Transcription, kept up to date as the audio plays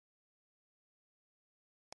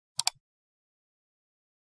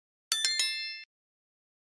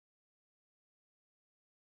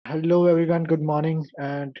Hello, everyone. Good morning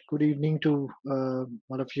and good evening to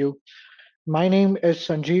all of you. My name is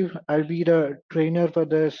Sanjeev. I'll be the trainer for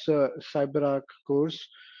this CyberArk course.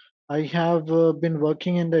 I have been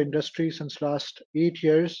working in the industry since last 8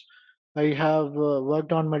 years. I have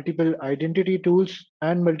worked on multiple identity tools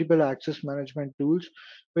and multiple access management tools,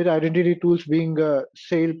 with identity tools being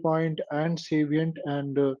SailPoint and Savient,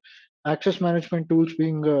 and access management tools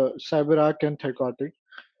being CyberArk and Thycotic.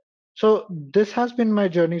 So this has been my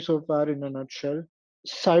journey so far in a nutshell.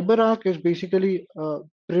 CyberArk is basically a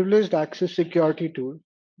privileged access security tool,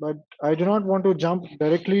 but I do not want to jump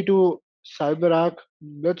directly to CyberArk.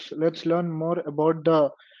 Let's learn more about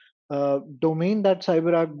the domain that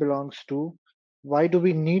CyberArk belongs to. Why do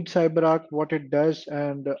we need CyberArk? What it does,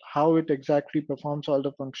 and how it exactly performs all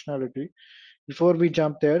the functionality. Before we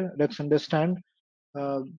jump there, let's understand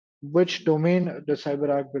uh, which domain the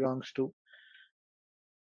CyberArk belongs to.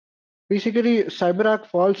 Basically, CyberArk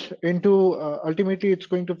falls into ultimately it's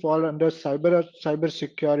going to fall under cyber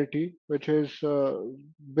security, which is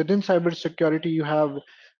within cyber security you have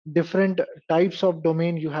different types of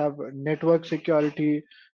domain. You have network security,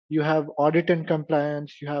 you have audit and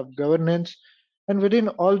compliance, you have governance, and within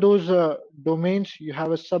all those domains you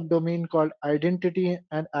have a subdomain called identity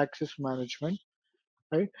and access management,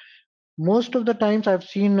 right? Most of the times I've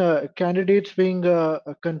seen candidates being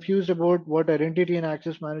confused about what identity and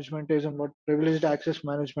access management is and what privileged access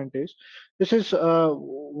management is. This is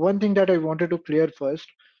one thing that I wanted to clear first.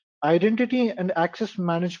 Identity and access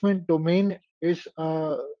management domain is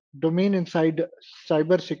a domain inside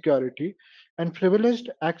cyber security, and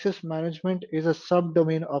privileged access management is a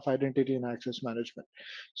subdomain of identity and access management.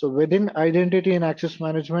 So within identity and access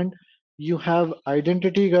management, you have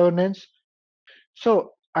identity governance.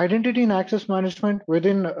 So identity and access management,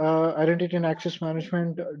 within identity and access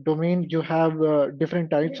management domain, you have different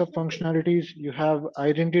types of functionalities. You have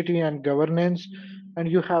identity and governance, and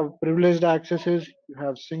you have privileged accesses, you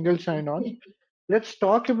have single sign-on. Let's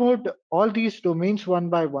talk about all these domains one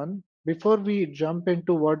by one. Before we jump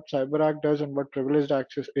into what CyberArk does and what privileged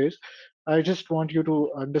access is, I just want you to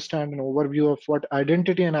understand an overview of what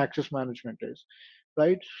identity and access management is,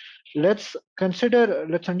 right? Let's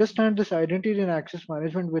understand this identity and access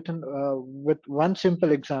management with one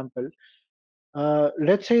simple example.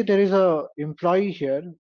 Let's say there is a employee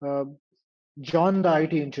here, uh, John, the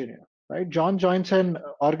IT engineer, right? John joins an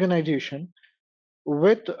organization.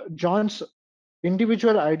 With John's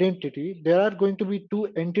individual identity, there are going to be two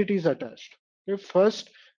entities attached. If first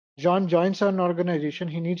John joins an organization,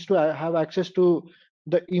 he needs to have access to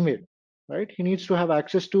the email, right? He needs to have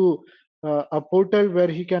access to a portal where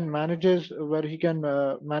he can manage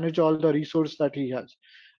all the resource that he has,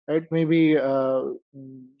 right? Maybe to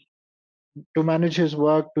manage his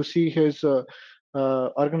work, to see his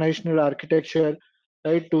organizational architecture,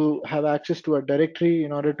 right? To have access to a directory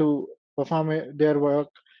in order to perform their work,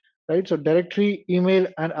 right? So directory, email,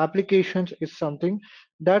 and applications is something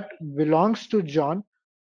that belongs to John.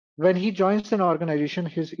 When he joins an organization,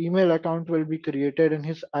 his email account will be created and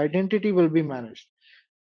his identity will be managed.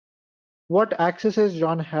 What accesses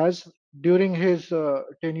John has during his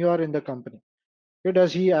tenure in the company? Okay,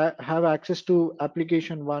 does he have access to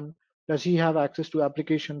application one? Does he have access to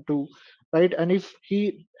application two? Right? And if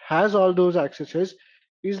he has all those accesses,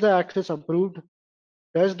 is the access approved?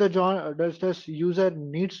 Does this user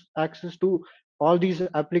needs access to all these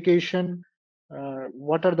application?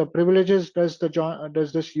 What are the privileges does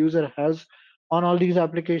this user has on all these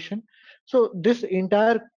application? So this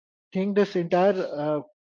entire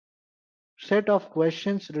set of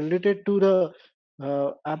questions related to the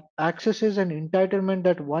accesses and entitlement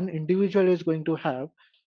that one individual is going to have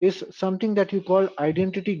is something that you call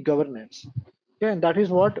identity governance. Yeah, and that is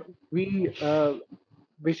what we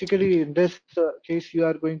basically in this case you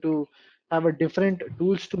are going to have a different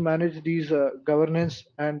tools to manage these governance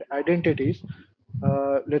and identities.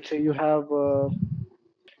 Let's say you have to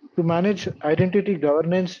manage identity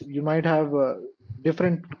governance, you might have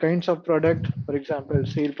different kinds of product. For example,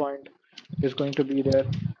 SailPoint is going to be there,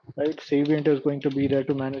 right? Savient is going to be there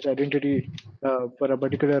to manage identity for a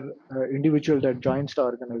particular individual that joins the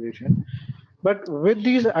organization. But with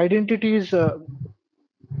these identities are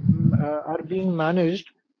being managed,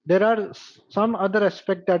 there are some other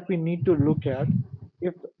aspect that we need to look at.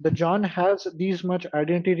 If the John has these much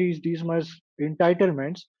identities, these much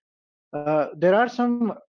entitlements, there are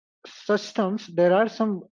some systems, there are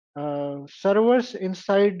some servers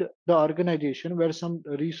inside the organization where some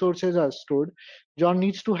resources are stored. John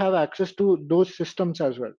needs to have access to those systems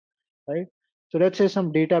as well, right? So let's say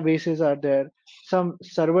some databases are there, some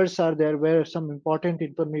servers are there where some important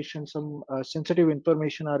information, some sensitive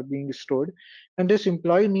information are being stored, and this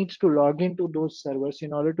employee needs to log into those servers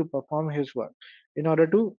in order to perform his work, in order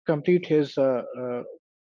to complete his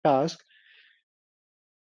task.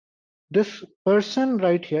 This person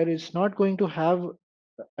right here is not going to have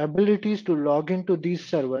abilities to log into these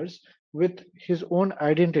servers with his own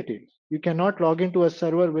identity. You cannot log into a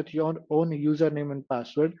server with your own username and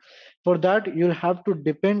password. For that, you'll have to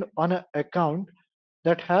depend on an account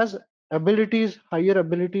that has abilities, higher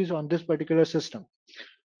abilities on this particular system.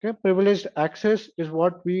 Okay, privileged access is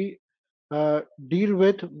what we deal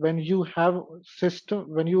with when you have system,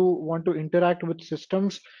 when you want to interact with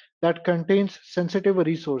systems that contains sensitive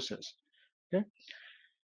resources. Okay,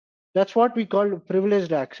 that's what we call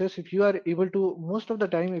privileged access. If you are able to, most of the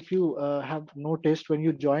time, if you have noticed when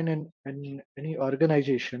you join in any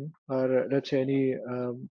organization or let's say any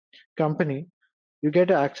company, you get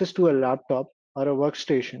access to a laptop or a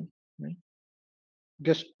workstation. Right?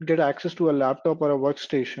 Just get access to a laptop or a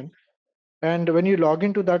workstation. And when you log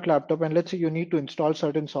into that laptop, and let's say you need to install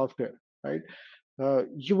certain software, right?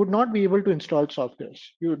 You would not be able to install softwares.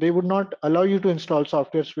 They would not allow you to install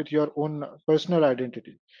softwares with your own personal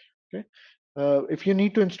identity. Okay. If you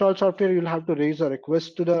need to install software, you'll have to raise a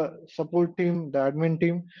request to the support team, the admin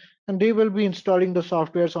team, and they will be installing the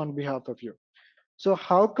softwares on behalf of you. So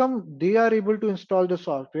how come they are able to install the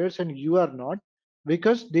softwares and you are not?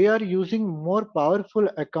 Because they are using more powerful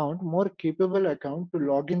account, more capable account to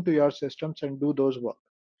log into your systems and do those work.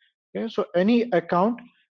 Okay, so any account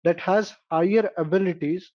that has higher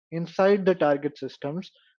abilities inside the target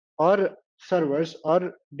systems or servers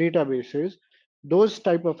or databases, those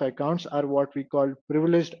type of accounts are what we call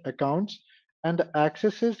privileged accounts, and the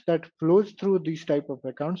accesses that flows through these type of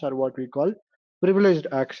accounts are what we call privileged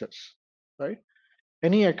access, right?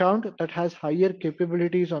 Any account that has higher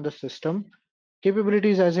capabilities on the system,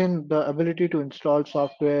 capabilities as in the ability to install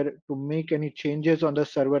software, to make any changes on the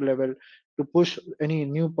server level, to push any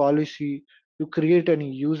new policy, to create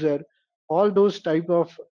any user, all those type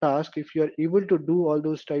of tasks, if you are able to do all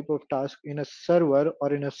those type of tasks in a server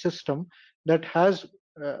or in a system that has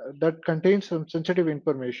that contains some sensitive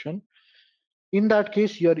information, in that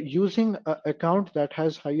case you're using an account that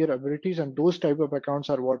has higher abilities, and those type of accounts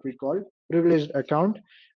are what we call privileged account,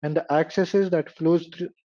 and the accesses that flows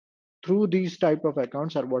through these type of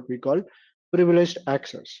accounts are what we call privileged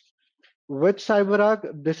access. With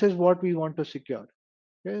CyberArk, this is what we want to secure.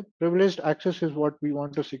 Okay? Privileged access is what we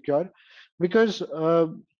want to secure, because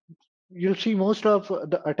you'll see most of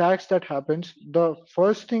the attacks that happens, the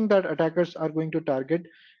first thing that attackers are going to target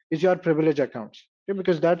is your privilege accounts. Okay?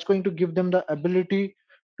 Because that's going to give them the ability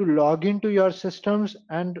to log into your systems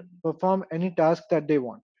and perform any task that they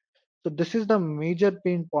want. So this is the major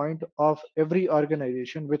pain point of every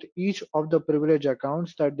organization. With each of the privilege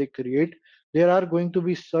accounts that they create, there are going to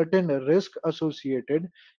be certain risk associated,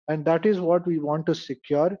 and that is what we want to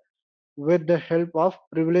secure with the help of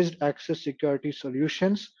privileged access security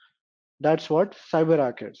solutions. That's what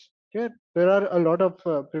CyberArk is. Okay, there are a lot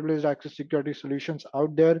of privileged access security solutions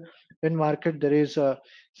out there in market. There is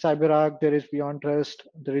CyberArk, there is Beyond Trust,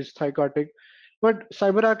 there is Thycotic, but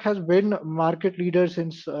CyberArk has been market leader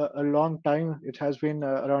since a long time. It has been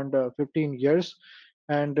around 15 years,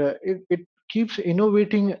 and it keeps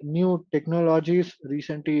innovating new technologies.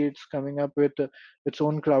 Recently, it's coming up with its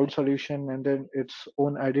own cloud solution and then its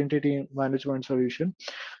own identity management solution.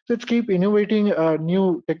 So it's keep innovating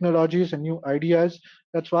new technologies and new ideas.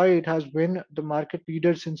 That's why it has been the market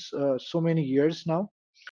leader since so many years now.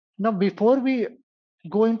 Now, before we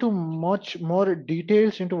go into much more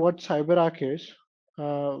details into what CyberArk is,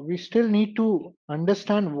 we still need to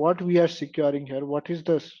understand what we are securing here. What is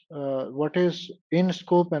this? What is in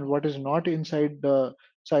scope and what is not inside the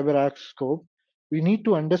CyberArk scope? We need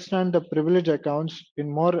to understand the privilege accounts in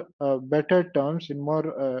more better terms, in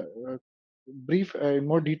more brief,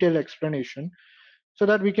 more detailed explanation, so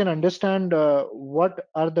that we can understand what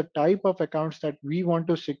are the type of accounts that we want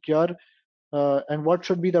to secure, and what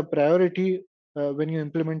should be the priority when you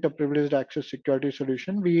implement a privileged access security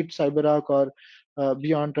solution, be it CyberArk or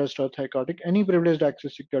Beyond Trust or Thycotic, any privileged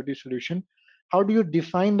access security solution. How do you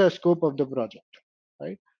define the scope of the project,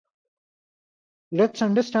 right? Let's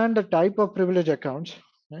understand the type of privilege accounts.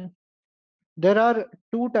 Right? There are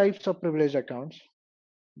two types of privilege accounts.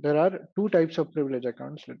 There are two types of privilege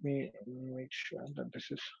accounts. Let me make sure that this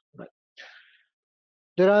is right.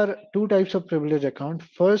 There are two types of privilege account.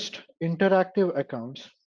 First, interactive accounts.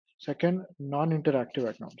 Second, non-interactive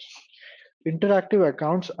accounts. Interactive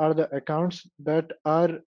accounts are the accounts that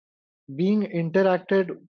are being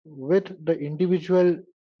interacted with the individual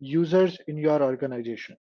users in your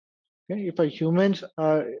organization. Okay? If a humans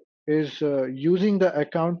is using the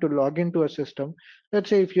account to log into a system, let's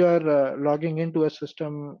say if you are logging into a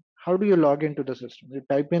system, how do you log into the system? You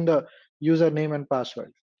type in the username and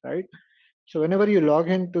password, right? So whenever you log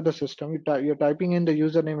into the system, you're typing in the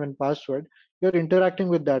username and password, you're interacting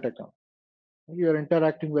with that account. You're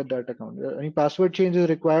interacting with that account. Any password change is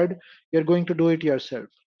required, you're going to do it yourself.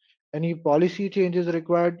 Any policy change is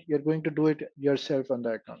required, you're going to do it yourself on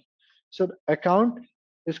the account. So the account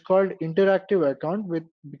is called interactive account with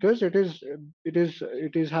because it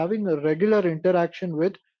is having a regular interaction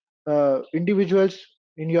with individuals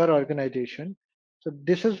in your organization. So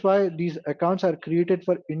this is why these accounts are created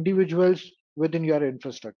for individuals within your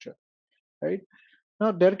infrastructure, right?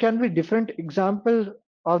 Now, there can be different examples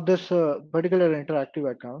of this particular interactive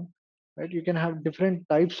account, right? You can have different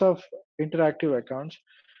types of interactive accounts.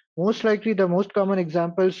 Most likely, the most common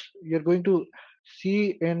examples you're going to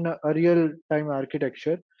see in a real-time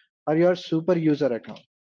architecture are your super user account.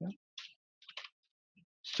 Yeah.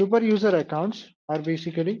 Super user accounts are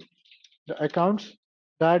basically the accounts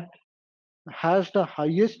that has the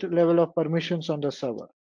highest level of permissions on the server.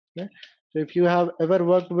 Okay? So if you have ever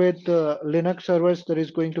worked with Linux servers, there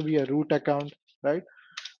is going to be a root account, right?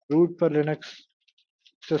 Root for Linux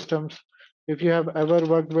systems. If you have ever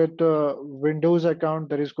worked with Windows account,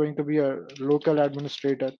 there is going to be a local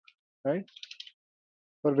administrator, right?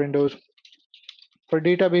 For Windows. For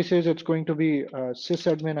databases, it's going to be a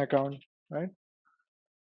sysadmin account, right?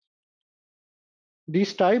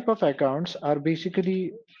 These type of accounts are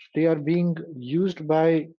basically they are being used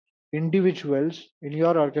by individuals in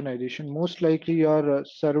your organization, most likely your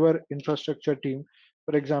server infrastructure team.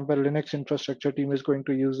 For example, Linux infrastructure team is going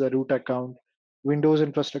to use the root account. Windows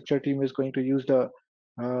infrastructure team is going to use the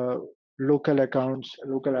uh, local accounts,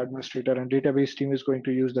 local administrator, and database team is going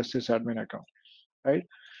to use the sysadmin account, right?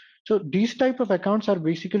 So these type of accounts are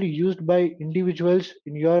basically used by individuals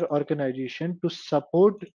in your organization to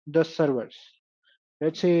support the servers.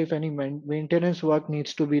 Let's say if any maintenance work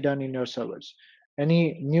needs to be done in your servers,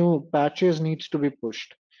 any new patches needs to be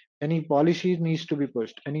pushed, any policies needs to be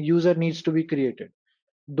pushed, any user needs to be created.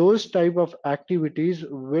 Those type of activities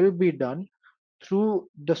will be done through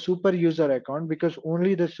the super user account because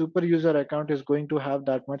only the super user account is going to have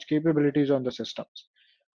that much capabilities on the systems,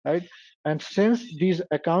 right? And since these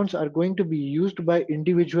accounts are going to be used by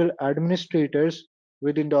individual administrators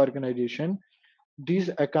within the organization, these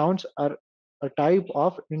accounts are a type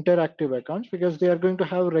of interactive accounts because they are going to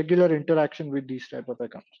have regular interaction with these type of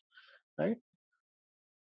accounts, right?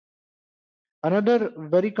 Another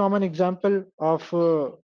very common example of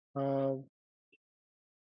uh,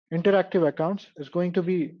 interactive accounts is going to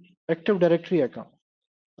be Active Directory account,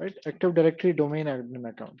 right? Active Directory domain admin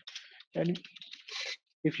account. And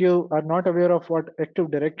if you are not aware of what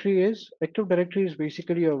Active Directory is, Active Directory is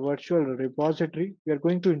basically a virtual repository. We are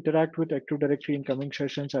going to interact with Active Directory in coming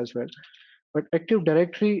sessions as well. But Active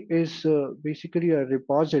Directory is basically a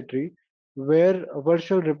repository where a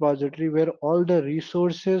virtual repository where all the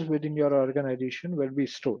resources within your organization will be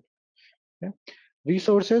stored. Okay?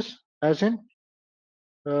 Resources, as in,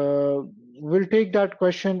 we'll take that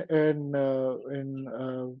question in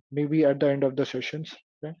maybe at the end of the sessions.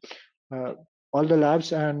 Okay? Uh, all the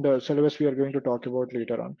labs and syllabus we are going to talk about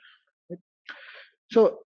later on. Okay?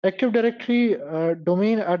 So Active Directory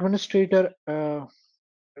domain administrator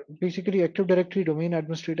basically Active Directory domain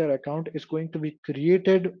administrator account is going to be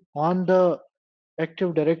created on the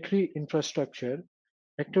Active Directory infrastructure.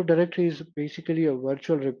 Active Directory is basically a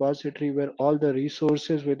virtual repository where all the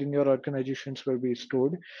resources within your organizations will be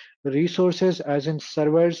stored. The resources as in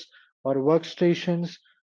servers or workstations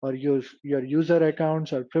or your user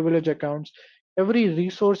accounts or privilege accounts, every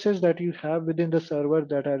resources that you have within the server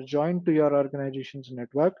that are joined to your organization's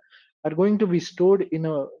network are going to be stored in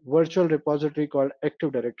a virtual repository called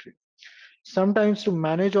Active Directory. Sometimes to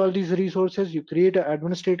manage all these resources, you create an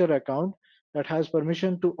administrator account that has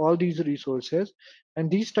permission to all these resources. And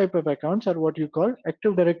these type of accounts are what you call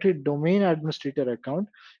Active Directory domain administrator account,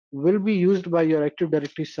 will be used by your Active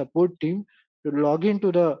Directory support team to log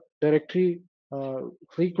into the directory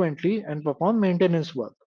frequently and perform maintenance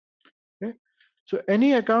work. Okay? So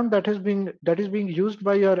any account that is being used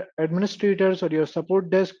by your administrators or your support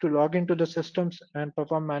desk to log into the systems and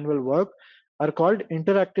perform manual work are called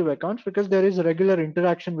interactive accounts because there is regular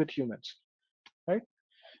interaction with humans, right?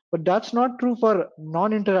 But that's not true for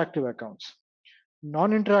non-interactive accounts.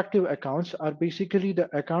 Non-interactive accounts are basically the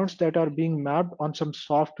accounts that are being mapped on some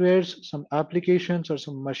softwares, some applications, or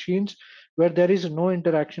some machines where there is no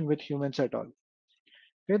interaction with humans at all.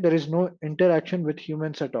 Okay, there is no interaction with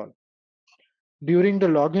humans at all. During the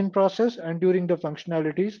login process and during the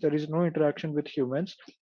functionalities, there is no interaction with humans.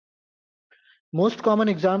 Most common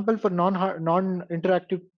example for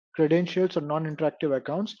non-interactive credentials or non-interactive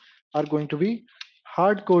accounts are going to be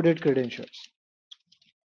hard-coded credentials.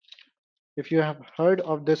 If you have heard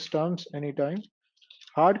of these terms anytime,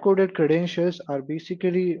 hard-coded credentials are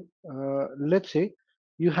basically, let's say,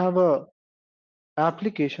 you have a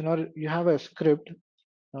application or you have a script,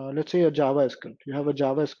 let's say a Java script. You have a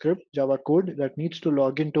Java script, Java code that needs to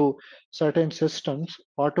log into certain systems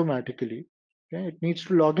automatically. Okay, it needs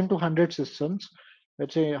to log into 100 systems,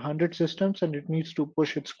 let's say 100 systems, and it needs to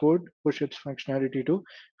push its code, push its functionality to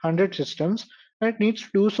 100 systems, and it needs to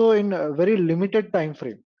do so in a very limited time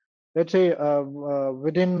frame. Let's say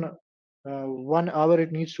within 1 hour,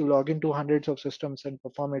 it needs to log into hundreds of systems and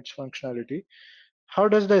perform its functionality. How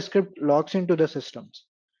does the script logs into the systems?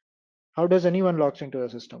 How does anyone logs into the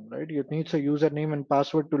system, right? It needs a username and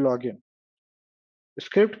password to log in. The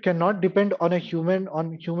script cannot depend on a human,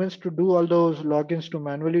 on humans to do all those logins, to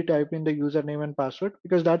manually type in the username and password,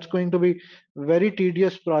 because that's going to be very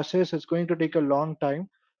tedious process. It's going to take a long time.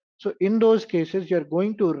 So in those cases, you're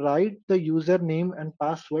going to write the username and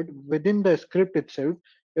password within the script itself.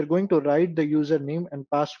 You're going to write the username and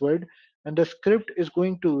password, and the script is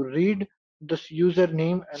going to read this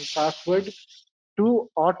username and password to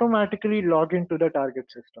automatically log into the target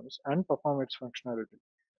systems and perform its functionality.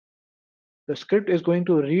 The script is going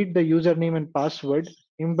to read the username and password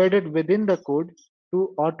embedded within the code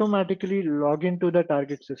to automatically log into the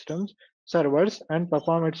target systems, servers, and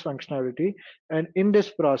perform its functionality. And in this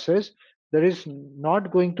process, there is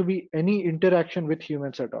not going to be any interaction with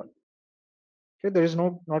humans at all. Okay, there is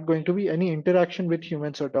not going to be any interaction with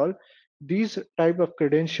humans at all. These type of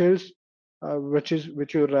credentials, which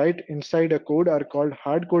you write inside a code, are called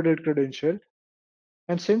hard-coded credential.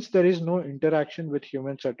 And since there is no interaction with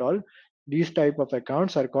humans at all, these type of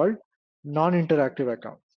accounts are called non-interactive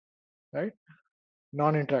accounts, right?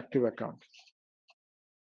 Non-interactive accounts.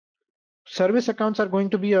 Service accounts are going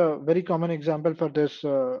to be a very common example for this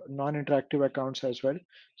non-interactive accounts as well.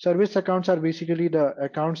 Service accounts are basically the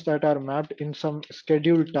accounts that are mapped in some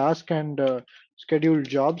scheduled task and scheduled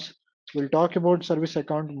jobs. We'll talk about service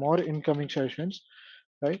account more in coming sessions,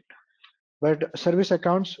 right? But service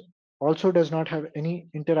accounts also does not have any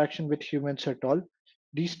interaction with humans at all.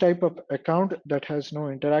 These type of account that has no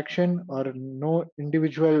interaction or no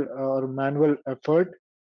individual or manual effort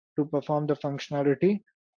to perform the functionality,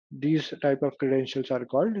 these type of credentials are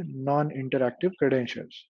called non-interactive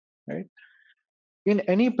credentials, right? In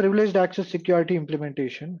any privileged access security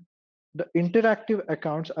implementation, the interactive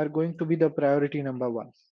accounts are going to be the priority number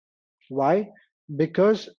one. Why?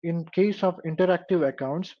 Because in case of interactive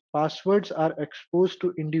accounts, passwords are exposed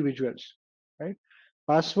to individuals, right?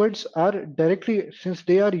 Passwords are directly, since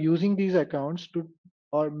they are using these accounts to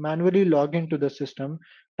or manually log into the system,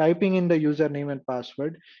 typing in the username and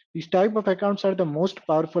password. These type of accounts are the most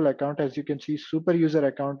powerful account. As you can see, super user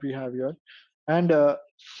account we have here. And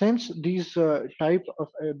since these type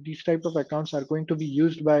of accounts are going to be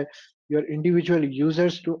used by your individual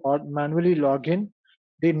users to manually log in,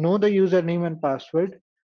 they know the username and password.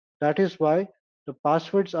 That is why the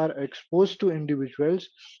passwords are exposed to individuals.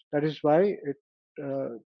 That is why uh,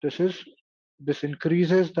 this is this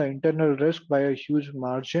increases the internal risk by a huge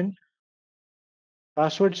margin.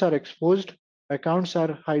 Passwords are exposed, accounts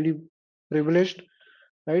are highly privileged,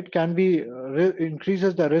 right? Can be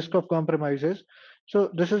increases the risk of compromises.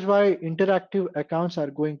 So this is why interactive accounts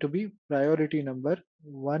are going to be priority number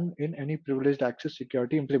one in any privileged access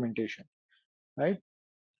security implementation, right?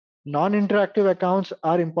 Non-interactive accounts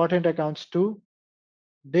are important accounts too.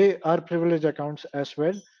 They are privileged accounts as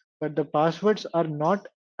well, but the passwords are not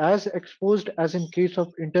as exposed as in case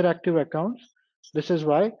of interactive accounts. This is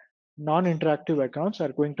why non-interactive accounts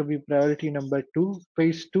are going to be priority number two,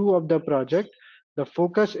 phase two of the project. The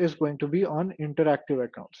focus is going to be on interactive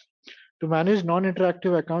accounts. To manage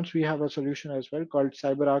non-interactive accounts, we have a solution as well called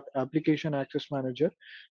CyberArk Application Access Manager,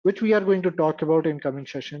 which we are going to talk about in coming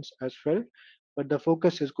sessions as well. But the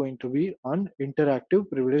focus is going to be on interactive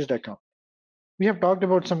privileged accounts. We have talked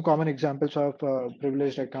about some common examples of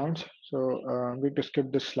privileged accounts. So I'm going to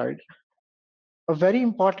skip this slide. A very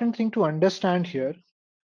important thing to understand here,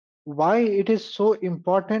 why it is so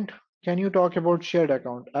important. Can you talk about shared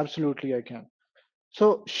account? Absolutely, I can.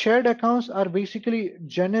 So shared accounts are basically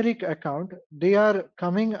generic account. They are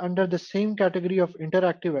coming under the same category of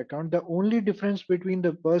interactive account. The only difference between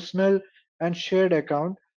the personal and shared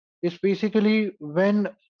account is basically when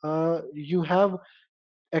you have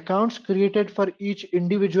accounts created for each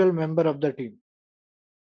individual member of the team.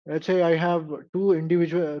 Let's say I have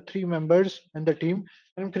three members in the team,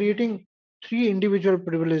 and I'm creating 3 individual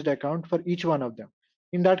privileged accounts for each one of them.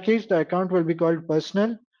 In that case, the account will be called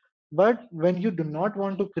personal. But when you do not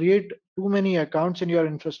want to create too many accounts in your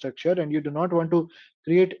infrastructure and you do not want to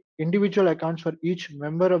create individual accounts for each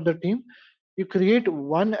member of the team, you create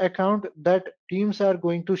one account that teams are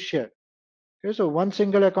going to share. Okay, so one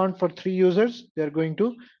single account for 3 users, they're going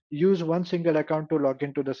to use one single account to log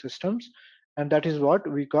into the systems, and that is what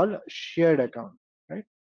we call shared account, right?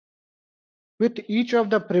 With each of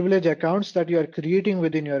the privilege accounts that you are creating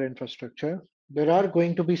within your infrastructure, there are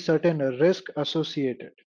going to be certain risk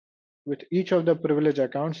associated with each of the privilege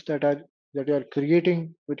accounts that you are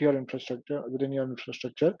creating with your infrastructure within your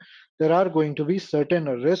infrastructure. There are going to be certain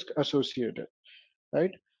risk associated,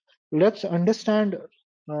 right? Let's understand.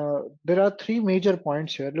 There are three major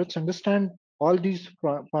points here. Let's understand all these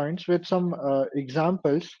points with some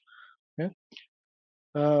examples. Yeah?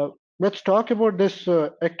 Uh, let's talk about this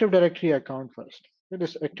Active Directory account first. Okay,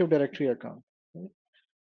 this Active Directory account. Okay.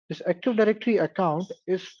 This Active Directory account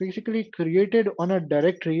is basically created on a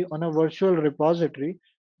directory, on a virtual repository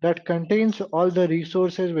that contains all the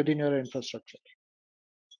resources within your infrastructure.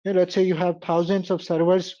 Okay, let's say you have thousands of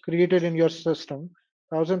servers created in your system,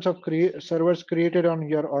 thousands of servers created on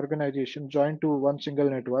your organization joined to one single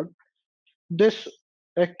network. This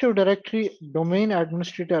Active Directory domain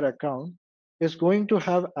administrator account is going to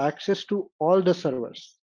have access to all the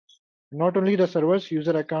servers, not only the servers,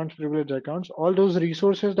 user accounts, privilege accounts, all those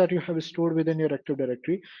resources that you have stored within your Active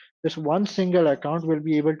Directory. This one single account will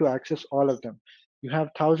be able to access all of them. You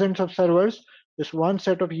have thousands of servers. This one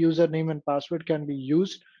set of username and password can be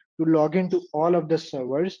used to log into all of the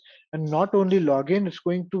servers, and not only log in, it's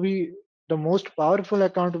going to be the most powerful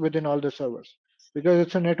account within all the servers because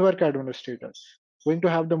it's a network administrator, going to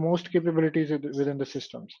have the most capabilities within the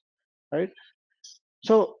systems, right?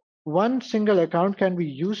 So one single account can be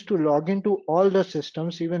used to log into all the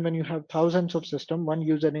systems. Even when you have thousands of systems, one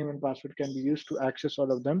username and password can be used to access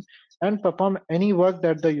all of them and perform any work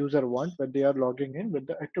that the user wants when they are logging in with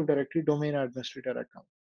the Active Directory domain administrator account,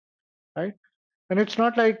 right? And it's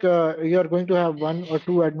not like you are going to have one or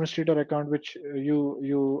two administrator account which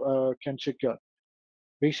you can secure.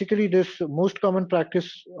 Basically, this most common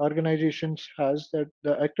practice organizations has that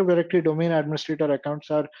the Active Directory domain administrator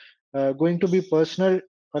accounts are going to be personal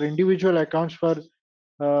or individual accounts for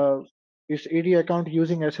uh, is AD account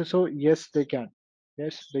using SSO? Yes, they can.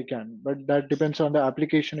 Yes, they can. But that depends on the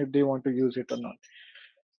application if they want to use it or not.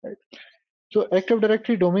 Right? So Active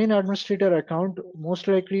Directory domain administrator account, most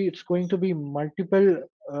likely it's going to be multiple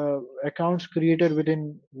accounts created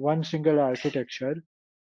within one single architecture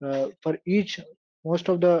for each most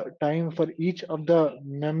of the time for each of the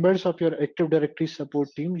members of your Active Directory support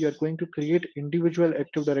team, you're going to create individual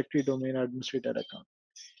Active Directory domain administrator account.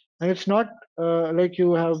 And it's not like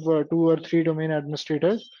you have two or three domain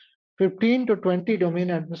administrators. 15 to 20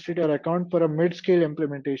 domain administrator account for a mid-scale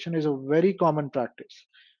implementation is a very common practice.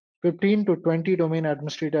 15 to 20 domain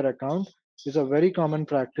administrator account is a very common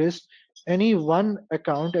practice. Any one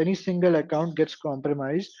account, any single account gets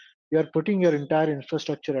compromised, you are putting your entire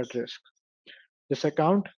infrastructure at risk. This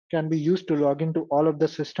account can be used to log into all of the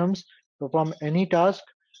systems, perform any task.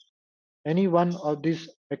 Any one of these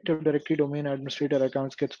Active Directory domain administrator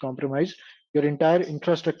accounts gets compromised, your entire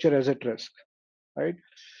infrastructure is at risk, right?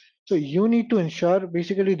 So you need to ensure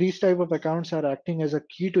basically these type of accounts are acting as a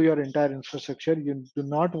key to your entire infrastructure. You do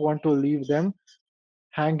not want to leave them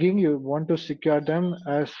hanging. You want to secure them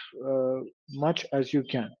as much as you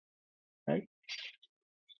can, right?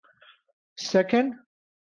 Second,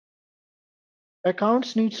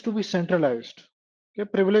 accounts needs to be centralized. Okay,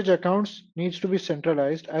 privilege accounts needs to be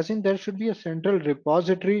centralized, as in there should be a central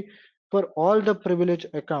repository for all the privilege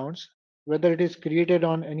accounts, whether it is created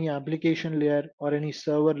on any application layer or any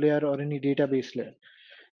server layer or any database layer.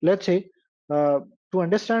 Let's say, to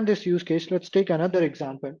understand this use case, let's take another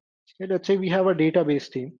example. Okay, let's say we have a database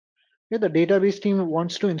team. Okay, the database team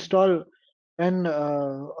wants to install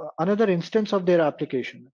another instance of their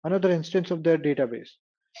application, another instance of their database.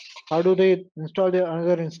 How do they install their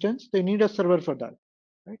another instance? They need a server for that,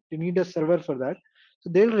 right? They need a server for that. So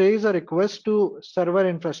they'll raise a request to server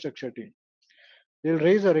infrastructure team. They'll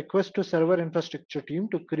raise a request to server infrastructure team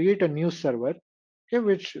to create a new server, okay,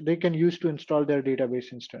 which they can use to install their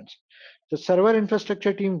database instance. The server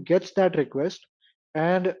infrastructure team gets that request,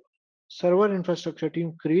 and server infrastructure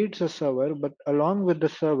team creates a server, but along with the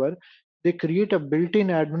server, they create a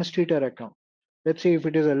built-in administrator account. Let's say if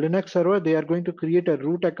it is a Linux server, they are going to create a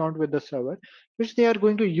root account with the server, which they are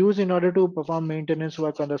going to use in order to perform maintenance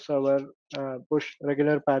work on the server, push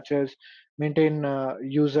regular patches, maintain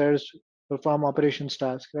users, perform operations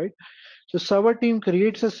tasks, right? So server team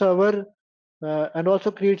creates a server and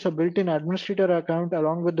also creates a built-in administrator account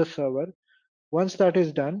along with the server. Once that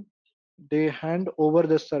is done, they hand over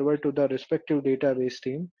the server to the respective database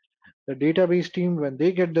team. The database team, when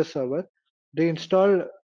they get the server, they install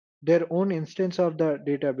their own instance of the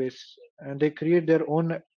database and they create their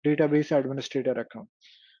own database administrator account,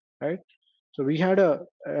 right? So we had a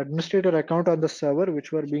administrator account on the server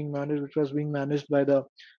which was being managed by the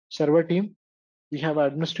server team. We have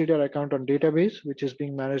administrator account on database which is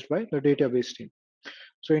being managed by the database team.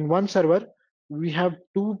 So in one server, we have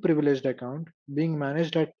two privileged account being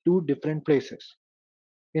managed at two different places.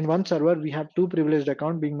 In one server, we have two privileged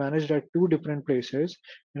account being managed at two different places.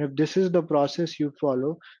 And if this is the process you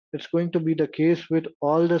follow, it's going to be the case with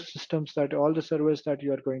all the systems that all the servers that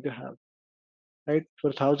you are going to have. Right? For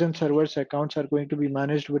 1,000 servers, accounts are going to be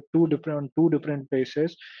managed with two different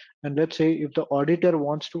places. And let's say if the auditor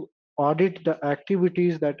wants to audit the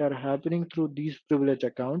activities that are happening through these privileged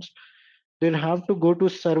accounts, they'll have to go to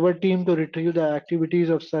server team to retrieve the activities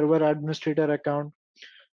of server administrator account.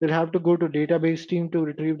 They'll have to go to database team to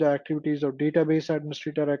retrieve the activities of database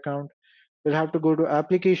administrator account. They'll have to go to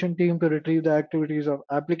application team to retrieve the activities of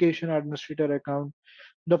application administrator account.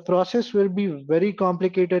 The process will be very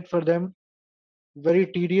complicated for them, very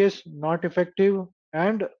tedious, not effective,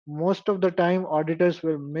 and most of the time auditors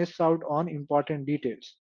will miss out on important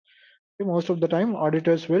details. Most of the time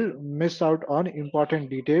auditors will miss out on important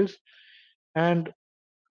details, and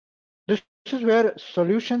this is where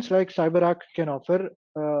solutions like CyberArk can offer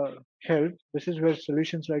help. This is where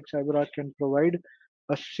solutions like CyberArk can provide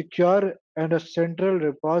a secure and a central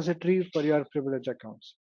repository for your privilege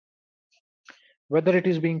accounts. Whether it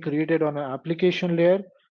is being created on an application layer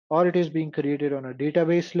or it is being created on a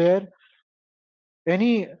database layer,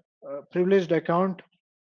 any privileged account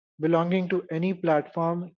belonging to any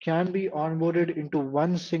platform can be onboarded into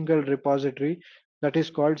one single repository that is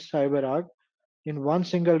called CyberArk. In one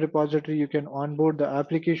single repository, you can onboard the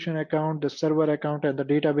application account, the server account, and the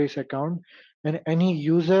database account. And any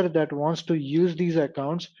user that wants to use these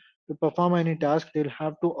accounts to perform any task, they'll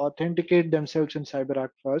have to authenticate themselves in CyberArk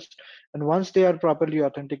first. And once they are properly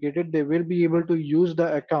authenticated, they will be able to use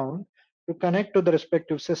the account to connect to the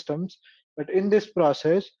respective systems. But in this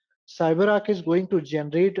process, CyberArk is going to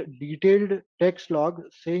generate detailed text log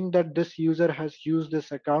saying that this user has used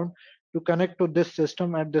this account to connect to this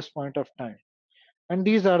system at this point of time. And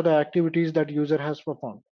these are the activities that user has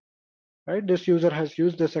performed. Right? This user has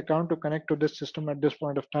used this account to connect to this system at this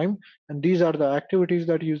point of time, and these are the activities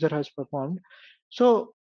that user has performed.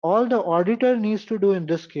 So all the auditor needs to do in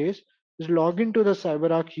this case is log into the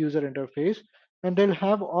CyberArk user interface, and they'll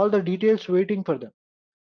have all the details waiting for them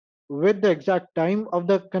with the exact time of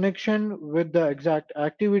the connection, with the exact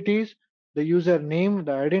activities, the username,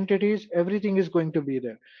 the identities, everything is going to be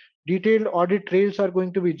there. Detailed audit trails are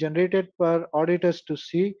going to be generated for auditors to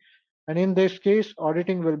see. And in this case,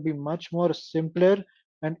 auditing will be much more simpler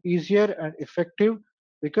and easier and effective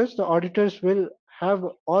because the auditors will have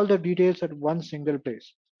all the details at one single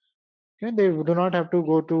place. Okay, they do not have to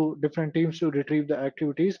go to different teams to retrieve the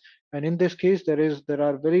activities. And in this case, there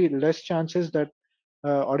are very less chances that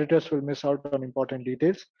auditors will miss out on important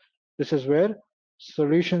details. This is where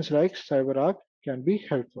solutions like CyberArk can be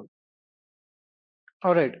helpful.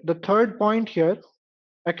 All right, the third point here,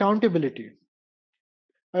 accountability.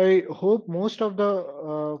 I hope most of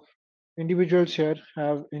the individuals here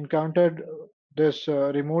have encountered this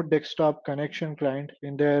remote desktop connection client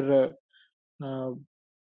uh,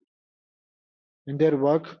 in their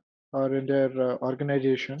work or in their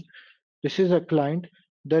organization. This is a client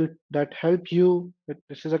that help you.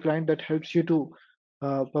 This is a client that helps you to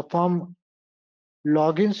perform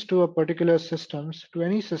logins to a particular systems, to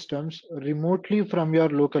any systems remotely from your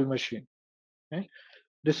local machine. Okay?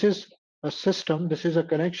 This is a system. This is a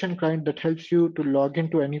connection client that helps you to log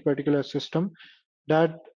into any particular system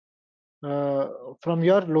that uh, from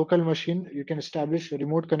your local machine, you can establish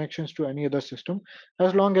remote connections to any other system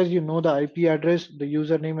as long as you know the IP address, the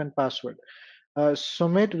username, and password.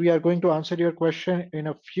 Sumit, we are going to answer your question in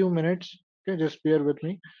a few minutes. Okay, just bear with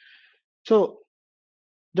me. So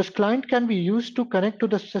this client can be used to connect to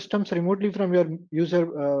the systems remotely from your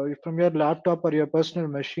from your laptop or your personal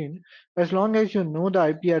machine, as long as you know the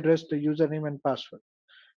IP address, the username, and password.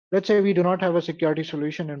 Let's say we do not have a security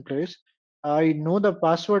solution in place. I know the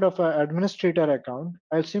password of an administrator account.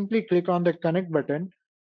 I'll simply click on the connect button.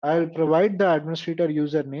 I'll provide the administrator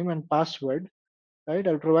username and password. Right?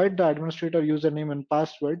 I'll provide the administrator username and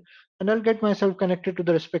password, and I'll get myself connected to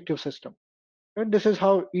the respective system. Right? This is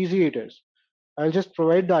how easy it is. I'll just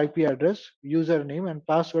provide the IP address, username, and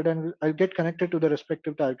password, and I'll get connected to the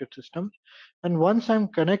respective target system. And once I'm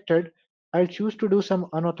connected, I'll choose to do some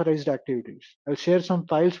unauthorized activities. I'll share some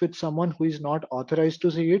files with someone who is not authorized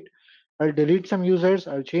to see it. I'll delete some users.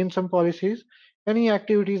 I'll change some policies. Any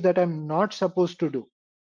activities that I'm not supposed to do.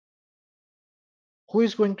 Who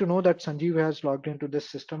is going to know that Sanjeev has logged into this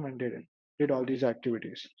system and did all these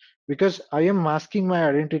activities? Because I am masking my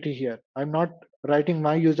identity here. I'm not writing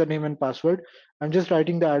my username and password. I'm just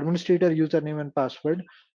writing the administrator username and password.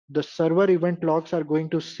 The server event logs are going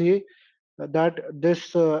to say that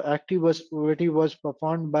this activity was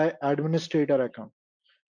performed by administrator account.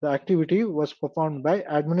 The activity was performed by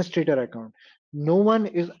administrator account. No one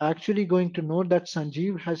is actually going to know that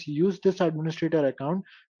Sanjeev has used this administrator account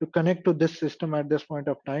to connect to this system at this point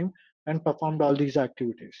of time and performed all these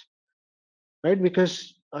activities, right?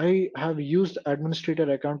 Because I have used administrator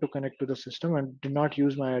account to connect to the system and did not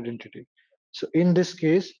use my identity. So in this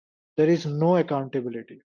case, there is no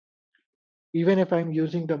accountability. Even if I'm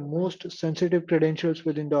using the most sensitive credentials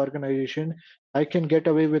within the organization, I can get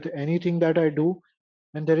away with anything that I do,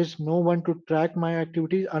 and there is no one to track my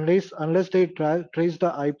activities unless they trace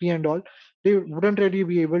the IP and all. They wouldn't really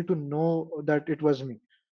be able to know that it was me,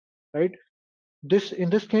 right? This in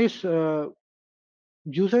this case,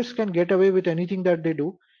 users can get away with anything that they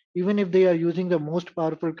do, even if they are using the most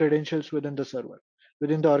powerful credentials within the server,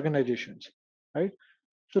 within the organizations, right?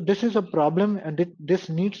 So this is a problem, and this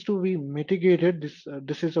needs to be mitigated.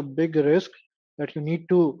 This is a big risk that you need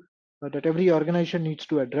to that every organization needs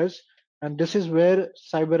to address, and this is where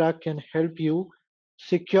CyberArk can help you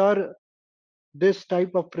secure this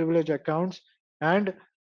type of privilege accounts and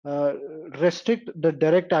uh, restrict the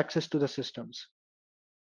direct access to the systems.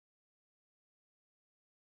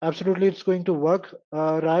 Absolutely, it's going to work,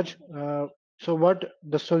 Raj. So what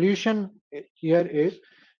the solution here is,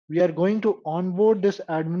 we are going to onboard this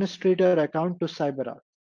administrator account to CyberArk.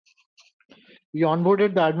 We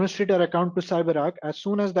onboarded the administrator account to CyberArk. As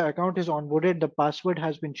soon as the account is onboarded, the password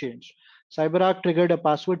has been changed. CyberArk triggered a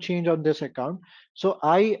password change on this account. So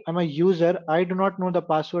I am a user. I do not know the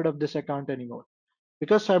password of this account anymore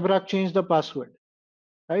because CyberArk changed the password,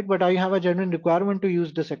 right? But I have a genuine requirement to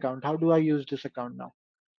use this account. How do I use this account now?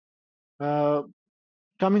 Uh,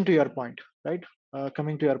 Coming to your point, right?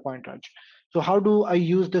 Coming to your point, Raj. So how do I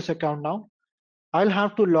use this account now? I'll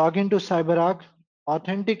have to log into CyberArk,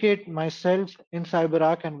 authenticate myself in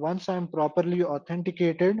CyberArk, and once I'm properly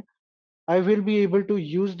authenticated, I will be able to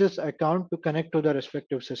use this account to connect to the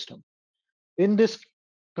respective system. In this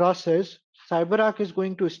process, CyberArk is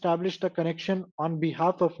going to establish the connection on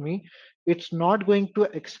behalf of me. It's not going to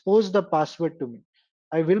expose the password to me.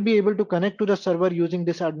 I will be able to connect to the server using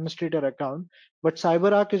this administrator account, but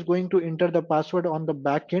CyberArk is going to enter the password on the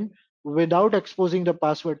backend without exposing the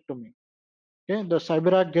password to me. Okay, the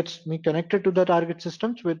CyberArk gets me connected to the target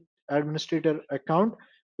systems with administrator account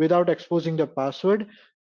without exposing the password.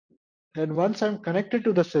 And once I'm connected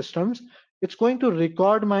to the systems, it's going to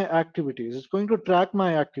record my activities. It's going to track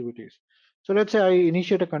my activities. So let's say I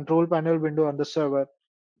initiate a control panel window on the server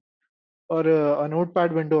or a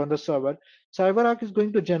notepad window on the server. CyberArk is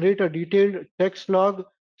going to generate a detailed text log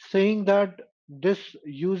saying that this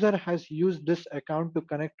user has used this account to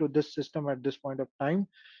connect to this system at this point of time.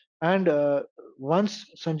 And once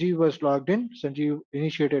Sanjeev was logged in, Sanjeev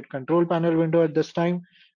initiated control panel window at this time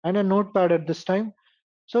and a notepad at this time.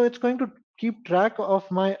 So it's going to keep track of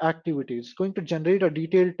my activities. It's going to generate a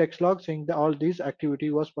detailed text log saying that all these activity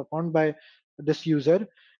was performed by this user.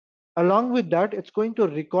 Along with that, it's going to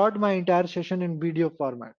record my entire session in video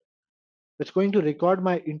format. It's going to record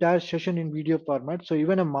my entire session in video format. So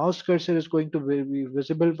even a mouse cursor is going to be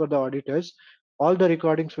visible for the auditors. All the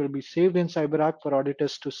recordings will be saved in CyberArk for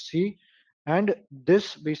auditors to see. And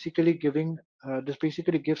this basically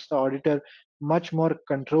gives the auditor much more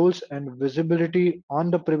controls and visibility on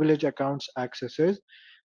the privilege accounts accesses.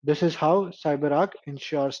 This is how CyberArk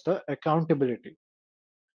ensures the accountability.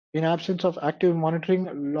 In absence of active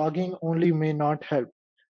monitoring, logging only may not help.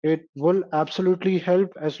 It will absolutely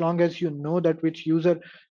help as long as you know that which user,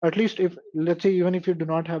 at least if, let's say, even if you do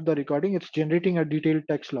not have the recording, it's generating a detailed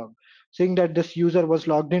text log saying that this user was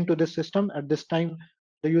logged into this system at this time,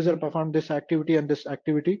 the user performed this activity, and this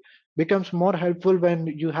activity becomes more helpful when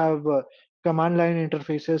you have command line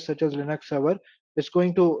interfaces such as Linux server. It's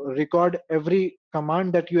going to record every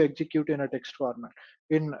command that you execute in a text format.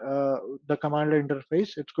 In the command line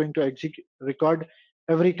interface, it's going to record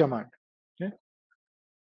every command. Okay?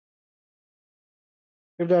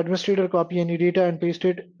 If the administrator copy any data and paste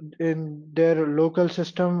it in their local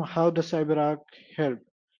system, how the CyberArk help?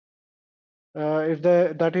 If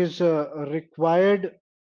that is required,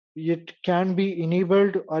 it can be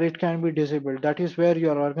enabled or it can be disabled. That is where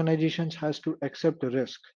your organization has to accept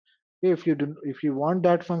risk. If you want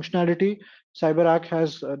that functionality, CyberArk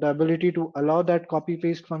has the ability to allow that copy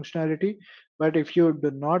paste functionality. But if you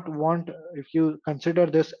do not want, if you consider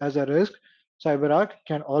this as a risk, CyberArk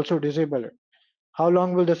can also disable it. How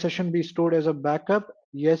long will the session be stored as a backup?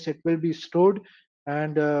 Yes, it will be stored,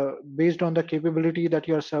 and based on the capability that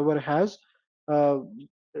your server has, uh,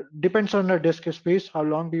 depends on the disk space. How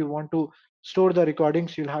long do you want to store the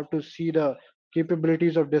recordings? You'll have to see the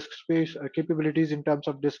capabilities of disk space, capabilities in terms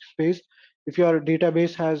of disk space. If your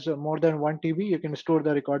database has more than 1 TB, you can store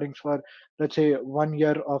the recordings for, let's say, 1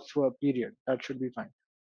 year of period. That should be fine.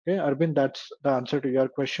 Okay, Arvind, that's the answer to your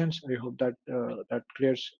questions. I hope that that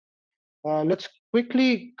clears. Let's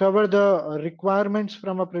quickly cover the requirements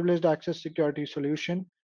from a privileged access security solution.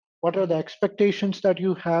 What are the expectations that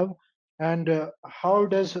you have, and how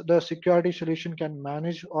does the security solution can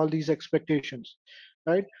manage all these expectations,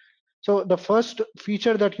 right? So the first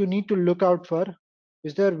feature that you need to look out for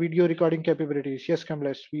is their video recording capabilities. Yes,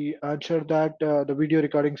 Kamlesh, we answered that the video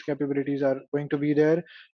recordings capabilities are going to be there.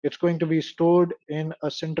 It's going to be stored in a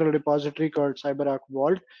central repository called CyberArk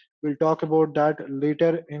Vault. We'll talk about that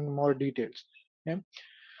later in more details. Okay.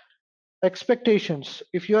 Expectations.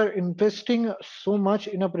 If you are investing so much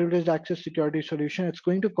in a privileged access security solution, it's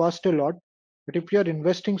going to cost a lot. But if you are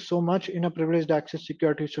investing so much in a privileged access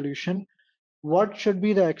security solution, what should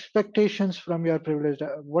be the expectations from your privileged,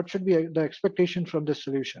 what should be the expectation from this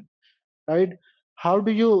solution, right? How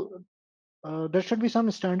do you, there should be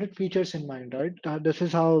some standard features in mind, right? This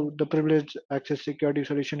is how the privileged access security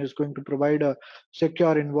solution is going to provide a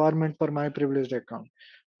secure environment for my privileged account.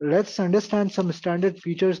 Let's understand some standard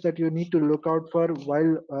features that you need to look out for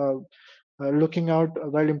while looking out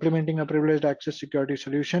while implementing a privileged access security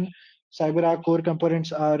solution. CyberArk core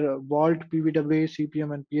components are Vault, PVWA,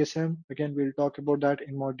 CPM, and PSM. Again, we'll talk about that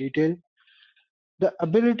in more detail. The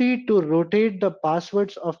ability to rotate the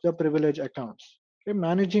passwords of the privileged accounts. Okay,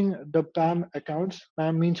 managing the PAM accounts.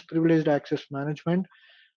 PAM means privileged access management.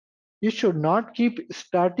 You should not keep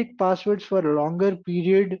static passwords for a longer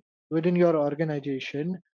period within your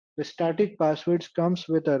organization. The static passwords comes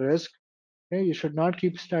with a risk. Okay, you should not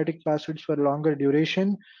keep static passwords for longer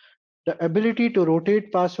duration. The ability to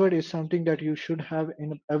rotate password is something that you should have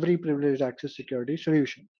in every privileged access security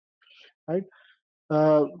solution, right?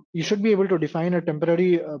 You should be able to define a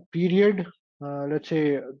temporary period, let's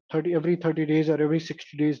say 30 every 30 days or every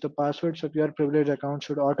 60 days, the passwords of your privileged account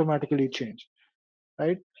should automatically change,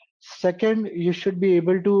 right? Second, you should be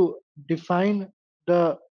able to define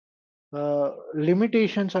the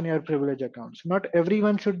limitations on your privilege accounts. Not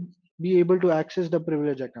everyone should be able to access the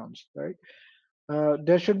privilege accounts, right?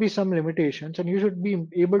 There should be some limitations, and you should be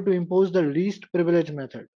able to impose the least privilege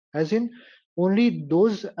method, as in only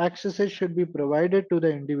those accesses should be provided to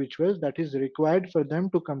the individuals that is required for them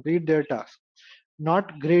to complete their task,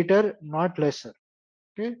 not greater, not lesser.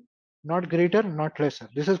 Okay, not greater, not lesser.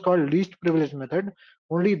 This is called least privilege method.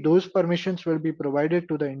 Only those permissions will be provided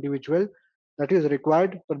to the individual that is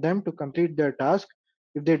required for them to complete their task.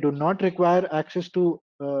 If they do not require access to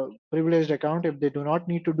privileged account, if they do not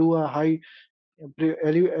need to do a high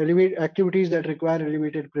elevate activities that require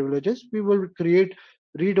elevated privileges, we will create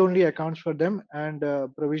read-only accounts for them and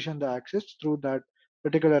provision the access through that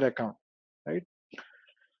particular account, right?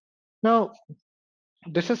 Now,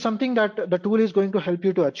 this is something that the tool is going to help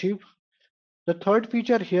you to achieve. The third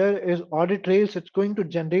feature here is audit trails. It's going to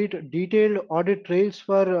generate detailed audit trails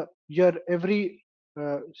for your every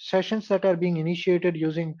sessions that are being initiated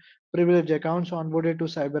using privileged accounts onboarded to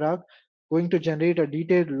CyberArk. Going to generate a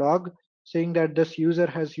detailed log saying that this user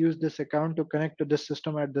has used this account to connect to this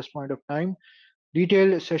system at this point of time.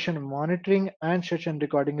 Detailed session monitoring and session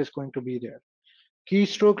recording is going to be there.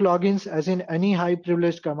 Keystroke logins, as in any high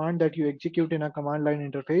privileged command that you execute in a command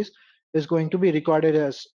line interface, is going to be recorded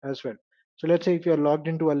as well. So let's say if you're logged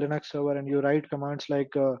into a Linux server and you write commands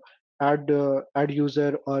like add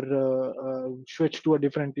user or switch to a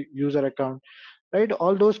different user account, right?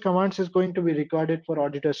 All those commands is going to be recorded for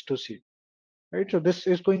auditors to see, right? So this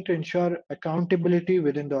is going to ensure accountability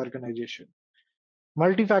within the organization.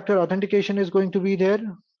 Multi-factor authentication is going to be there,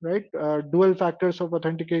 right? Dual factors of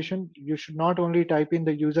authentication. You should not only type in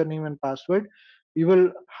the username and password. You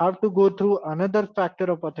will have to go through another factor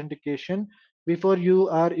of authentication before you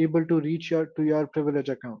are able to reach your privilege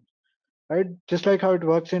account, right? Just like how it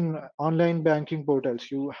works in online banking portals.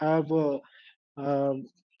 Um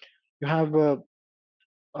you have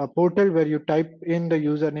a portal where you type in the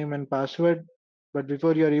username and password, but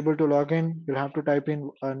before you are able to log in, you'll have to type in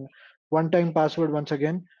a one-time password once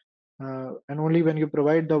again, and only when you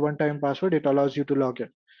provide the one-time password, it allows you to log in.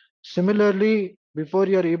 Similarly, before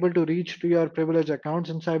you're able to reach to your privileged accounts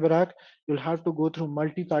in CyberArk, you'll have to go through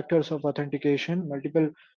multi-factors of authentication, multiple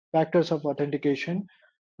factors of authentication.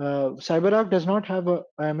 CyberArk does not have a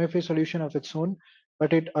MFA solution of its own,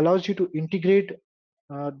 but it allows you to integrate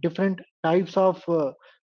different types of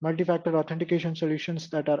multi-factor authentication solutions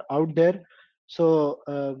that are out there. So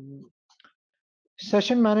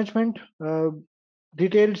session management,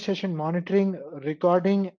 detailed session monitoring,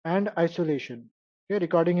 recording, and isolation. Okay,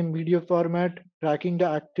 recording in video format, tracking the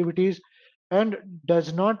activities, and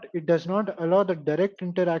does not allow the direct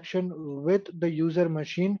interaction with the user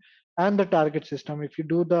machine and the target system. If you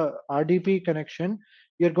do the RDP connection,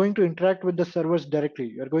 you're going to interact with the servers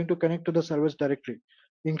directly. You're going to connect to the servers directly.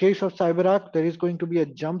 In case of CyberArk, there is going to be a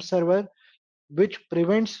jump server which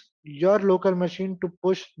prevents your local machine to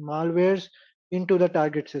push malwares into the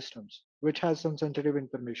target systems, which has some sensitive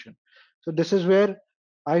information. So this is where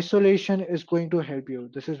isolation is going to help you.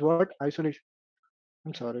 This is what isolation,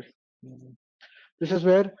 I'm sorry. Mhm. This is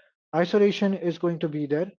where isolation is going to be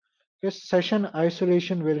there. Yes, session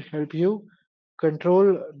isolation will help you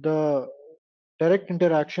control the direct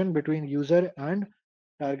interaction between user and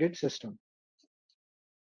target system.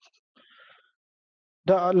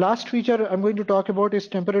 The last feature I'm going to talk about is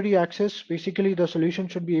temporary access. Basically, the solution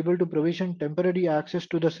should be able to provision temporary access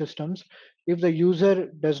to the systems. If the user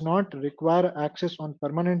does not require access on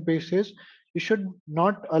permanent basis, you should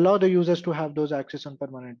not allow the users to have those access on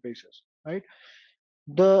permanent basis, right?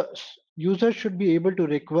 The user should be able to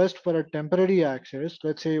request for a temporary access,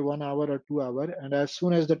 let's say 1 hour or 2 hour, and as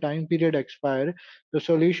soon as the time period expire, the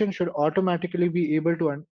solution should automatically be able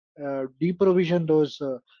to deprovision those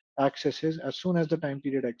accesses as soon as the time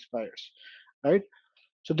period expires, right?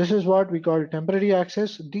 So this is what we call temporary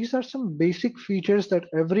access. These are some basic features that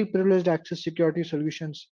every privileged access security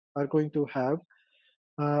solutions are going to have.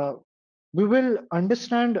 Uh, we will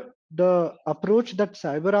understand the approach that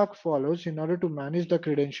CyberArk follows in order to manage the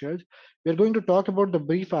credentials. We are going to talk about the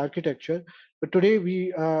brief architecture, but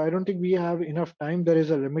today I don't think we have enough time. There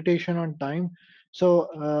is a limitation on time.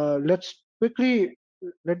 So let's quickly,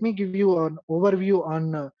 let me give you an overview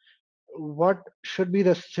on what should be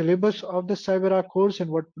the syllabus of the CyberArk course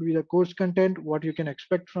and what will be the course content, what you can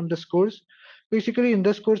expect from this course. Basically, in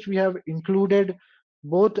this course, we have included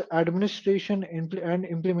both administration and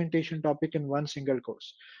implementation topic in one single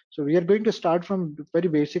course. So we are going to start from very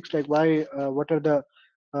basics, like what are the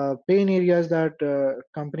pain areas that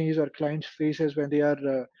companies or clients faces when they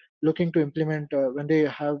are looking to implement, when they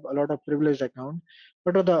have a lot of privileged account.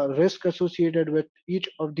 What are the risks associated with each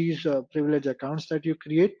of these privileged accounts that you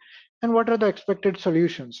create? And what are the expected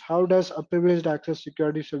solutions? How does a privileged access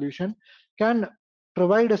security solution can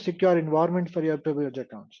provide a secure environment for your privileged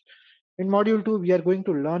accounts? In module 2, we are going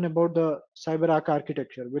to learn about the CyberArk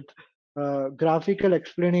architecture with graphical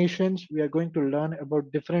explanations. We are going to learn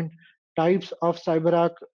about different types of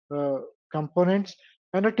CyberArk uh, components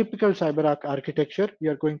and a typical CyberArk architecture. We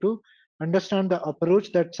are going to understand the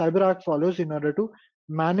approach that CyberArk follows in order to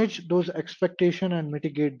manage those expectations and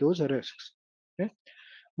mitigate those risks. Okay?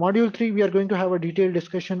 Module 3, we are going to have a detailed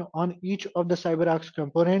discussion on each of the CyberArk's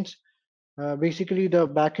components, basically the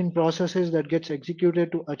backend processes that gets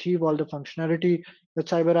executed to achieve all the functionality that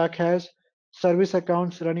CyberArk has, service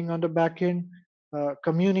accounts running on the backend,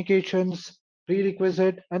 communications,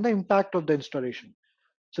 prerequisite, and the impact of the installation.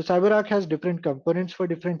 So CyberArk has different components for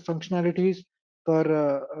different functionalities. For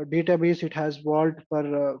a database, it has Vault.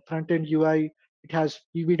 For front-end UI, it has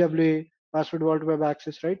PVWA, Password Vault Web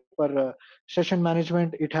Access, right? For session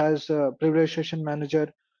management, it has Privileged Session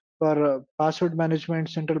Manager. For password management,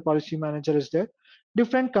 Central Policy Manager is there.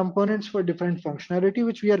 Different components for different functionality,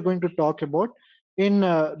 which we are going to talk about in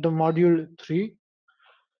the module 3.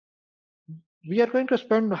 We are going to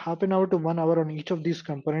spend half an hour to 1 hour on each of these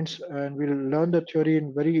components, and we'll learn the theory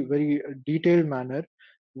in very detailed manner.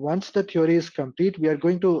 Once the theory is complete, we are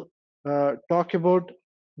going to talk about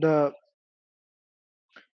the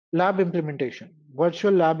lab implementation,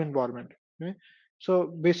 virtual lab environment. Okay?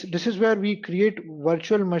 So this is where we create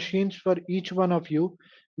virtual machines for each one of you.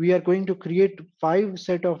 We are going to create 5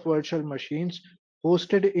 set of virtual machines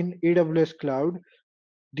hosted in AWS cloud.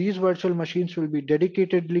 These virtual machines will be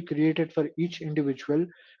dedicatedly created for each individual,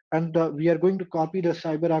 and we are going to copy the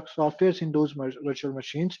CyberArk softwares in those virtual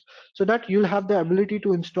machines so that you'll have the ability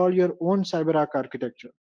to install your own CyberArk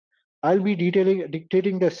architecture. I'll be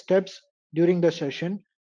dictating the steps during the session.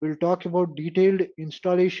 We'll talk about detailed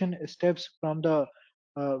installation steps from the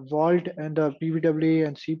Vault and the PVWA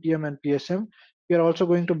and CPM and PSM. We are also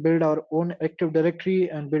going to build our own Active Directory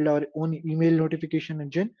and build our own email notification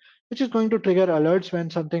engine, which is going to trigger alerts when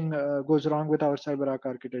something goes wrong with our CyberArk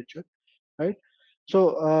architecture, right?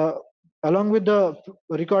 So Along with the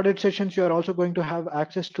recorded sessions, you are also going to have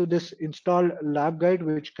access to this install lab guide,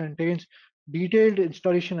 which contains detailed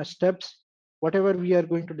installation steps, whatever we are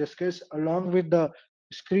going to discuss, along with the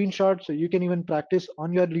screenshots, so you can even practice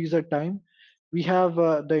on your leisure time. We have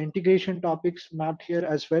the integration topics mapped here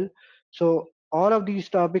as well. So all of these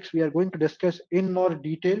topics we are going to discuss in more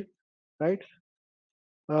detail, right?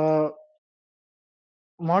 Uh,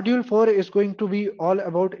 Module 4 is going to be all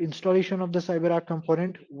about installation of the CyberArk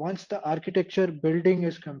component. Once the architecture building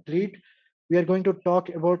is complete, we are going to talk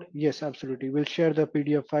about, yes, absolutely. We'll share the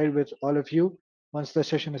PDF file with all of you. Once the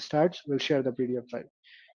session starts, we'll share the PDF file.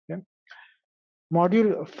 Okay.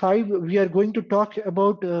 Module 5, we are going to talk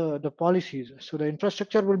about the policies. So the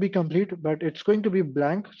infrastructure will be complete, but it's going to be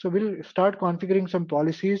blank. So we'll start configuring some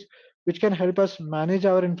policies which can help us manage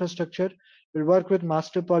our infrastructure. We'll work with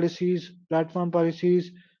master policies, platform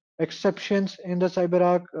policies, exceptions in the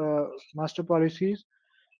CyberArk master policies.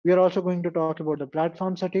 We are also going to talk about the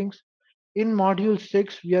platform settings. In module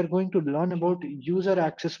 6, we are going to learn about user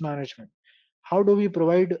access management. How do we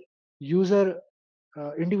provide user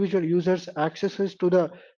individual users accesses to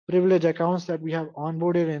the privilege accounts that we have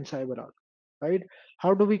onboarded in CyberArk, right?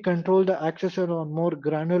 How do we control the access on a more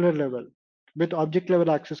granular level with object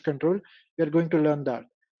level access control? We are going to learn that.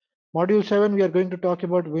 Module 7, we are going to talk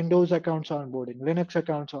about Windows accounts onboarding, Linux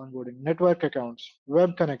accounts onboarding, network accounts,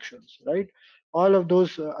 web connections, right? All of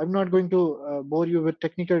those, I'm not going to bore you with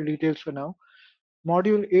technical details for now.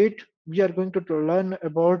 Module 8, we are going to learn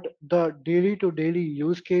about the daily to daily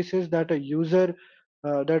use cases that a user,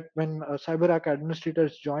 that when a CyberArk administrator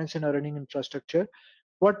joins in a running infrastructure,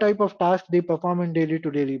 what type of task they perform on daily to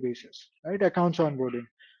daily basis, right? Accounts onboarding,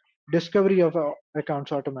 discovery of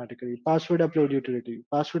accounts automatically, password upload utility,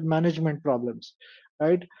 password management problems,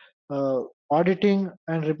 right? Auditing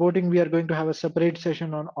and reporting, we are going to have a separate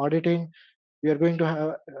session on auditing. We are going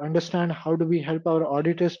to understand how do we help our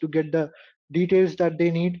auditors to get the details that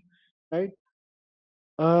they need, right?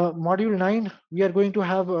 Module 9, we are going to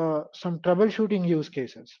have some troubleshooting use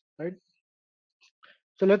cases, right?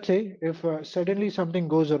 So let's say if suddenly something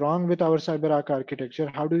goes wrong with our CyberArk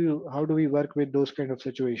architecture, how do we work with those kind of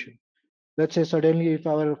situation? Let's say suddenly if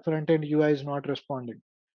our front end UI is not responding,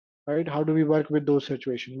 right? How do we work with those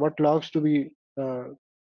situations? What logs do we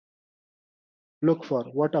look for?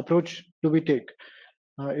 What approach do we take?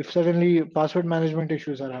 If suddenly password management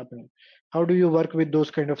issues are happening, how do you work with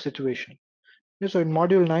those kind of situation? Yeah, so in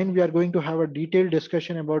module 9, we are going to have a detailed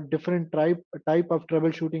discussion about different type of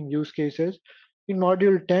troubleshooting use cases. In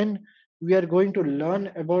module 10, we are going to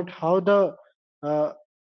learn about how the uh,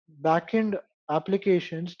 backend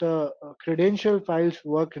applications, the credential files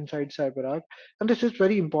work inside CyberArk. And this is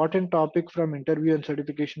very important topic from interview and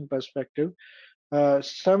certification perspective.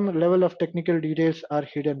 Some level of technical details are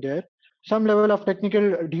hidden there. Some level of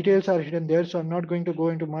technical details are hidden there, so I'm not going to go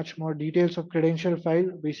into much more details of credential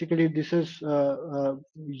file. Basically, this is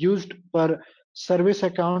used for service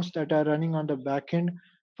accounts that are running on the backend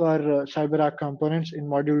for CyberArk components. In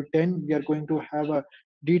module 10, we are going to have a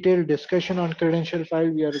detailed discussion on credential file.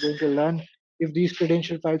 We are going to learn if these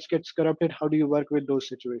credential files gets corrupted, how do you work with those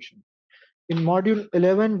situations. In module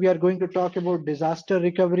 11, we are going to talk about disaster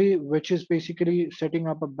recovery, which is basically setting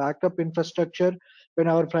up a backup infrastructure when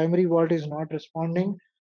our primary vault is not responding.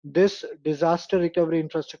 This disaster recovery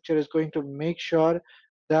infrastructure is going to make sure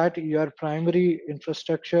that your primary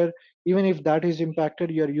infrastructure, even if that is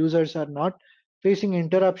impacted, your users are not facing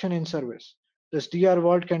interruption in service. This DR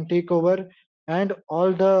vault can take over and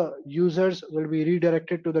all the users will be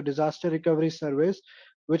redirected to the disaster recovery service,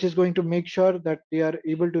 which is going to make sure that they are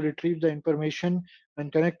able to retrieve the information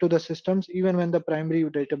and connect to the systems even when the primary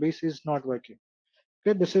database is not working.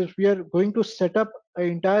 Okay, this is we are going to set up an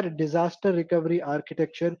entire disaster recovery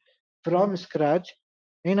architecture from scratch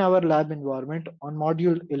in our lab environment. On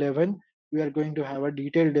module 11, we are going to have a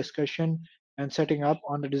detailed discussion and setting up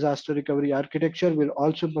on the disaster recovery architecture. We'll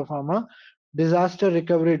also perform a disaster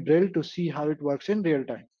recovery drill to see how it works in real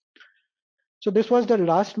time. So this was the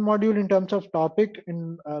last module in terms of topic.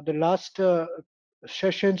 In the last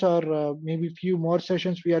sessions or maybe few more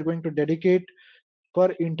sessions, we are going to dedicate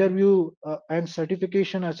for interview and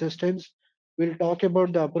certification assistance. We'll talk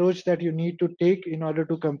about the approach that you need to take in order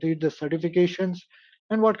to complete the certifications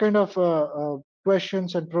and what kind of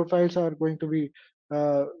questions and profiles are going to be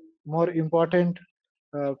uh, more important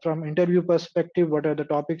from interview perspective. What are the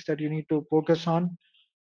topics that you need to focus on?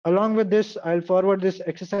 Along with this, I'll forward this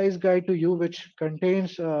exercise guide to you, which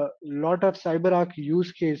contains a lot of CyberArk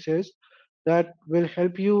use cases that will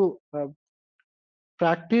help you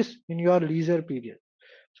practice in your leisure period.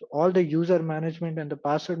 So all the user management and the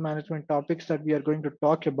password management topics that we are going to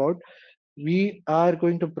talk about, we are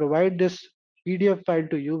going to provide this PDF file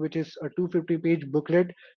to you, which is a 250-page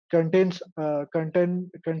booklet, contains a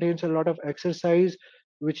lot of exercise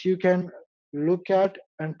which you can look at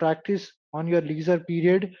and practice on your leisure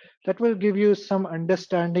period. That will give you some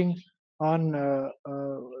understanding on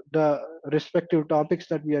the respective topics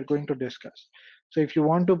that we are going to discuss. So if you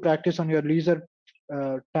want to practice on your leisure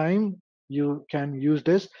time, you can use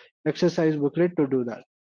this exercise booklet to do that.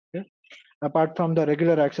 Okay? Apart from the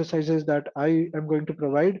regular exercises that I am going to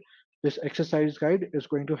provide, this exercise guide is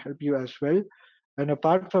going to help you as well. And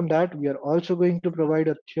apart from that, we are also going to provide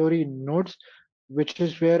a theory notes, which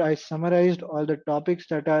is where I summarized all the topics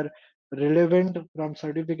that are relevant from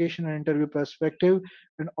certification and interview perspective,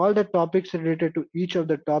 and all the topics related to each of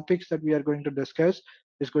the topics that we are going to discuss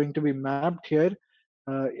is going to be mapped here.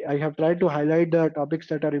 I have tried to highlight the topics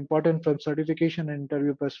that are important from certification and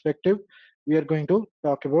interview perspective. We are going to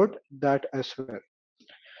talk about that as well.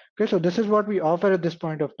 Okay, so this is what we offer at this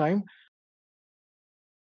point of time.